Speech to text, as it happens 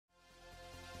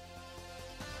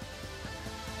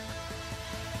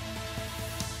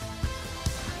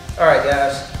Alright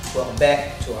guys, welcome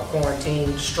back to our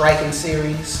quarantine striking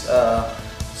series.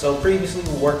 So previously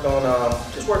we worked on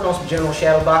some general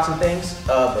shadow boxing things,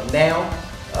 but now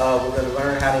we're going to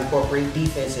learn how to incorporate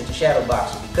defense into shadow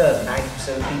boxing, because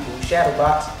 90% of people who shadow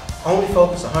box only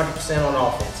focus 100% on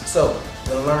offense. So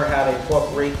we're going to learn how to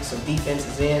incorporate some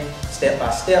defenses in step by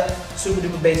step, super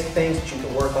duper basic things that you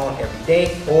can work on every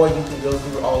day, or you can go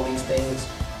through all these things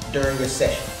during your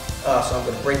session. So I'm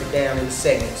going to break it down into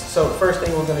segments. So the first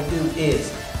thing we're going to do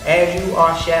is, as you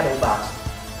are shadow boxing,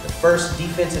 the first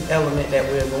defensive element that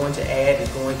we're going to add is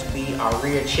going to be our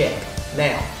rear check.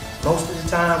 Now, most of the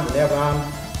time, whenever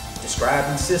I'm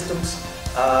describing systems,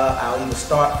 I'll either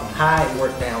start from high and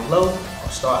work down low, or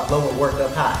start low and work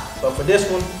up high. But for this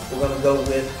one, we're going to go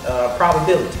with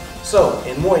probability. So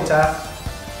in Muay Thai,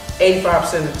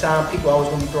 85% of the time, people are always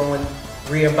going to be throwing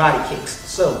rear body kicks.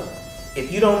 So if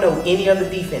you don't know any other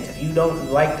defense, if you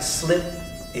don't like to slip,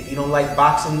 if you don't like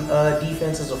boxing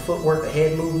defenses or footwork or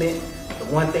head movement, the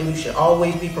one thing you should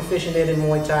always be proficient in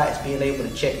Muay Thai is being able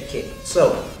to check a kick.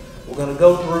 So we're going to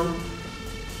go through,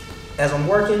 as I'm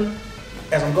going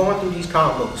through these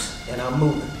combos and I'm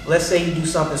moving. Let's say you do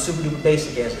something super duper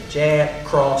basic as a jab,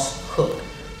 cross, hook.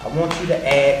 I want you to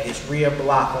add this rear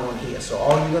block on here. So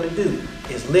all you're going to do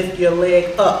is lift your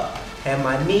leg up, have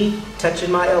my knee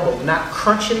touching my elbow, not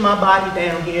crunching my body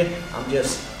down here. I'm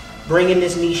just bringing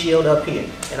this knee shield up here.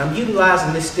 And I'm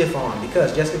utilizing this stiff arm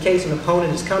because just in case an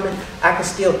opponent is coming, I can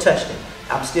still touch them.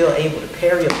 I'm still able to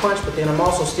parry a punch, but then I'm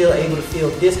also still able to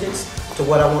feel distance to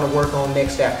what I want to work on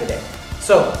next after that.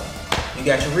 So you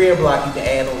got your rear block you can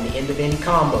add on the end of any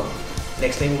combo.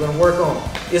 Next thing we're going to work on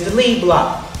is the lead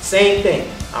block. Same thing.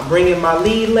 I'm bringing my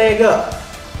lead leg up,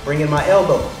 bringing my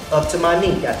elbow up to my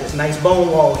knee. Got this nice bone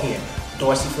wall here.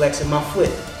 Dorsiflexing my foot.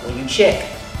 When you check,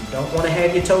 you don't want to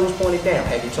have your toes pointed down.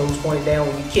 Have your toes pointed down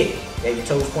when you kick. Have your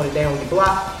toes pointed down when you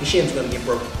block. Your shin's going to get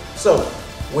broken. So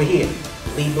we're here.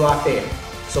 Lead block there.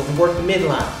 So we work the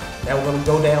midline. Now we're going to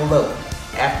go down low.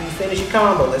 After you finish your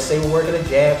combo, let's say we're working a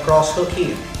jab, cross, hook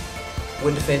here.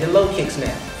 We're defending low kicks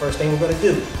now. First thing we're going to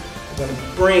do, we're going to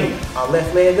bring our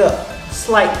left leg up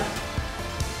slightly.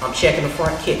 I'm checking the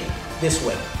front kick this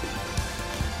way.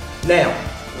 Now,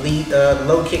 the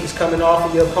low kick is coming off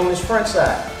of your opponent's front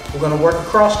side. We're going to work a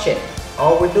cross check.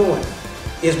 All we're doing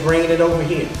is bringing it over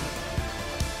here.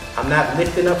 I'm not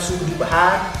lifting up super duper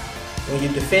high. When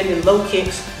you're defending low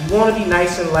kicks, you want to be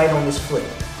nice and light on this foot.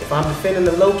 If I'm defending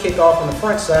the low kick off on the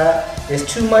front side, there's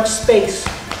too much space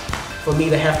for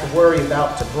me to have to worry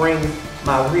about to bring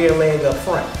my rear leg up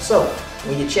front. So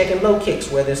when you're checking low kicks,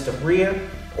 whether it's the rear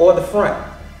or the front,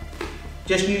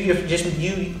 just use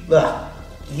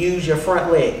your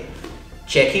front leg.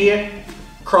 Check here,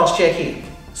 cross check here.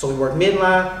 So we work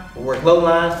midline, we work low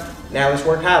line, now let's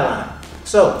work high line.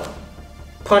 So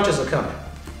punches are coming.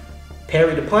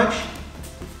 Parry the punch,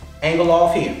 angle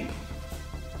off here.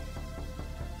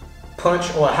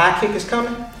 Punch or a high kick is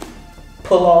coming,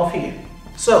 pull off here.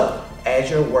 So as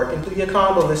you're working through your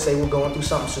combo, let's say we're going through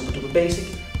something super duper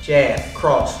basic, jab,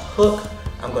 cross, hook.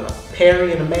 I'm gonna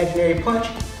parry an imaginary punch,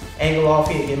 angle off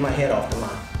here, get my head off the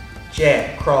line.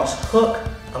 Jab, cross, hook.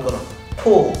 I'm gonna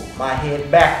pull my head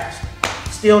backwards.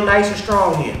 Still nice and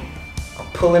strong here. I'm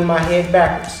pulling my head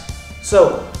backwards.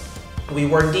 So we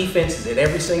work defenses at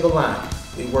every single line.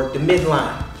 We work the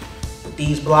midline with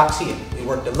these blocks here. We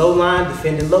work the low line,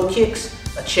 defending low kicks,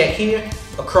 a check here,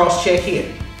 a cross check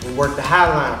here. We work the high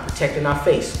line, protecting our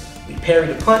face. We parry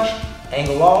the punch,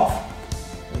 angle off.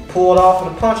 We pull it off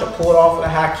of the punch or pull it off of the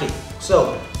high kick.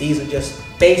 So these are just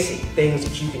basic things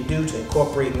that you can do to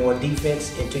incorporate more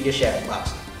defense into your shadow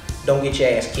boxing. Don't get your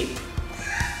ass kicked.